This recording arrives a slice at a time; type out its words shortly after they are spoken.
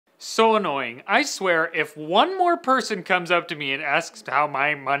So annoying. I swear, if one more person comes up to me and asks how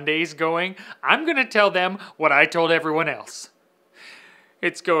my Monday's going, I'm gonna tell them what I told everyone else.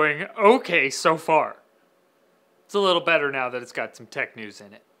 It's going okay so far. It's a little better now that it's got some tech news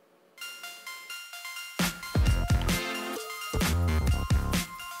in it.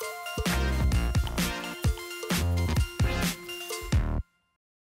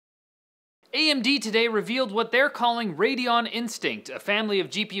 AMD today revealed what they're calling Radeon Instinct, a family of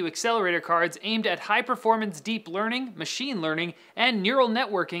GPU accelerator cards aimed at high-performance deep learning, machine learning, and neural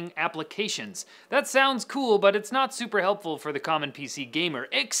networking applications. That sounds cool, but it's not super helpful for the common PC gamer,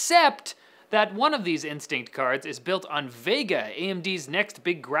 except that one of these Instinct cards is built on Vega, AMD's next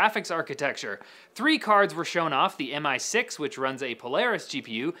big graphics architecture. 3 cards were shown off: the MI6, which runs a Polaris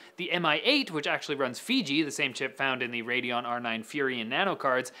GPU, the MI8, which actually runs Fiji, the same chip found in the Radeon R9 Fury and Nano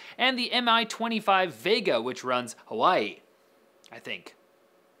cards, and the MI25 Vega, which runs Hawaii, I think.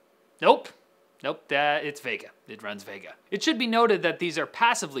 Nope, it's Vega. It runs Vega. It should be noted that these are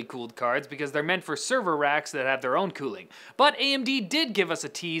passively cooled cards because they're meant for server racks that have their own cooling. But AMD did give us a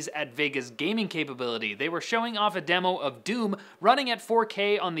tease at Vega's gaming capability. They were showing off a demo of Doom running at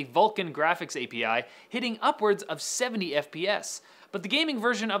 4K on the Vulkan graphics API, hitting upwards of 70 FPS. But the gaming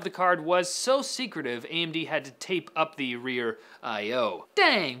version of the card was so secretive, AMD had to tape up the rear I/O.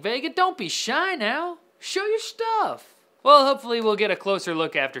 Dang, Vega, don't be shy now. Show your stuff. Well, hopefully we'll get a closer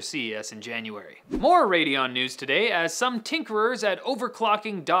look after CES in January. More Radeon news today, as some tinkerers at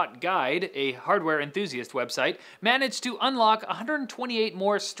overclocking.guide, a hardware enthusiast website, managed to unlock 128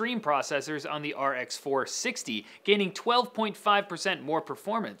 more stream processors on the RX 460, gaining 12.5% more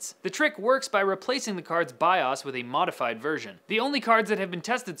performance. The trick works by replacing the card's BIOS with a modified version. The only cards that have been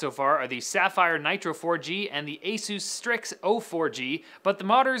tested so far are the Sapphire Nitro 4G and the Asus Strix O4G, but the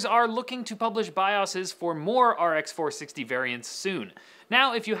modders are looking to publish BIOSes for more RX 460 variants soon.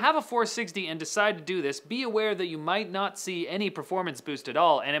 Now, if you have a 460 and decide to do this, be aware that you might not see any performance boost at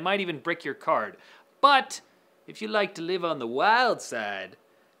all, and it might even brick your card. But if you like to live on the wild side,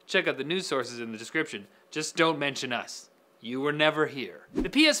 check out the news sources in the description. Just don't mention us. You were never here. The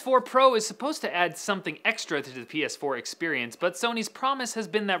PS4 Pro is supposed to add something extra to the PS4 experience, but Sony's promise has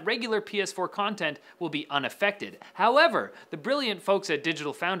been that regular PS4 content will be unaffected. However, the brilliant folks at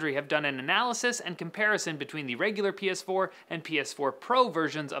Digital Foundry have done an analysis and comparison between the regular PS4 and PS4 Pro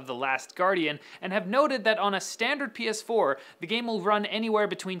versions of The Last Guardian, and have noted that on a standard PS4, the game will run anywhere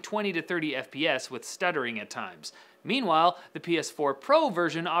between 20 to 30 FPS with stuttering at times. Meanwhile, the PS4 Pro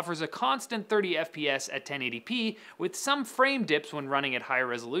version offers a constant 30 FPS at 1080p, with some frame dips when running at higher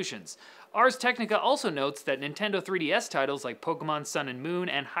resolutions. Ars Technica also notes that Nintendo 3DS titles like Pokemon Sun and Moon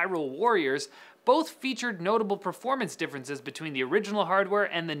and Hyrule Warriors both featured notable performance differences between the original hardware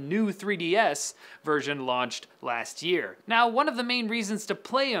and the new 3DS version launched last year. Now, one of the main reasons to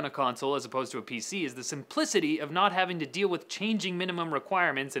play on a console as opposed to a PC is the simplicity of not having to deal with changing minimum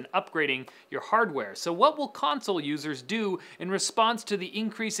requirements and upgrading your hardware. So what will console users do in response to the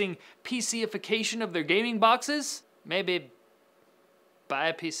increasing PC-ification of their gaming boxes? Maybe buy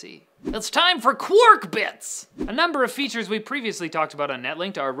a PC. It's time for Quark Bits! A number of features we previously talked about on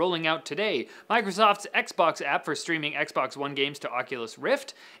NetLinked are rolling out today. Microsoft's Xbox app for streaming Xbox One games to Oculus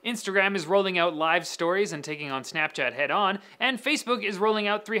Rift, Instagram is rolling out live stories and taking on Snapchat head-on, and Facebook is rolling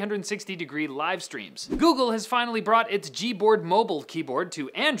out 360-degree live streams. Google has finally brought its Gboard mobile keyboard to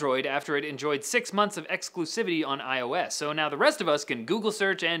Android after it enjoyed 6 months of exclusivity on iOS, so now the rest of us can Google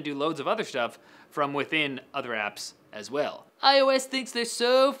search and do loads of other stuff from within other apps as well. iOS thinks they're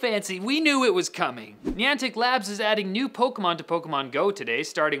so fancy. We knew it was coming. Niantic Labs is adding new Pokemon to Pokemon Go today,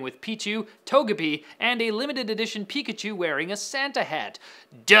 starting with Pichu, Togepi, and a limited edition Pikachu wearing a Santa hat.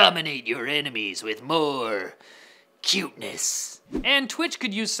 Dominate your enemies with more cuteness. And Twitch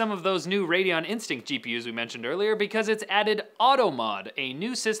could use some of those new Radeon Instinct GPUs we mentioned earlier because it's added AutoMod, a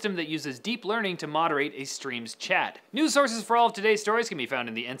new system that uses deep learning to moderate a stream's chat. News sources for all of today's stories can be found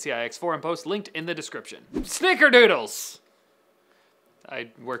in the NCIX forum post linked in the description. Snickerdoodles! I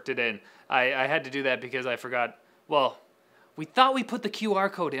worked it in. I had to do that because I forgot. Well, we thought we put the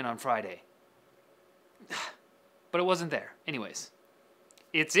QR code in on Friday, but it wasn't there. Anyways,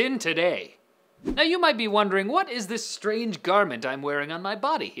 it's in today. Now you might be wondering, what is this strange garment I'm wearing on my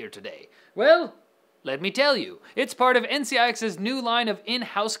body here today? Well, let me tell you. It's part of NCIX's new line of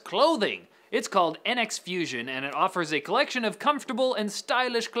in-house clothing. It's called NX Fusion, and it offers a collection of comfortable and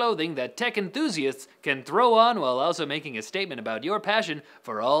stylish clothing that tech enthusiasts can throw on while also making a statement about your passion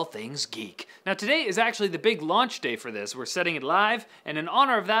for all things geek. Now today is actually the big launch day for this. We're setting it live, and in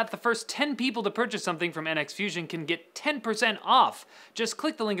honor of that, the first 10 people to purchase something from NX Fusion can get 10% off. Just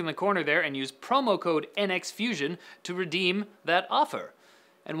click the link in the corner there and use promo code NX Fusion to redeem that offer.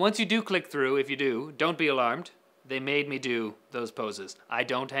 And once you do click through, if you do, don't be alarmed. They made me do those poses. I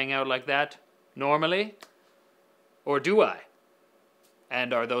don't hang out like that normally. Or do I?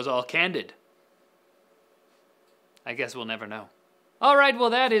 And are those all candid? I guess we'll never know. Alright, well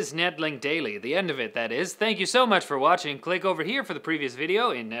that is Netlink Daily, the end of it, that is. Thank you so much for watching. Click over here for the previous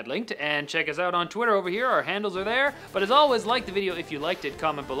video in Netlinked, and check us out on Twitter over here, our handles are there. But as always, like the video if you liked it,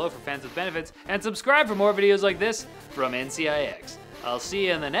 comment below for fans with benefits, and subscribe for more videos like this from NCIX. I'll see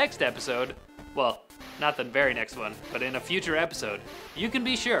you in the next episode. Well, not the very next one, but in a future episode. You can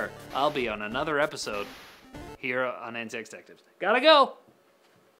be sure I'll be on another episode here on NCIX Detectives. Gotta go!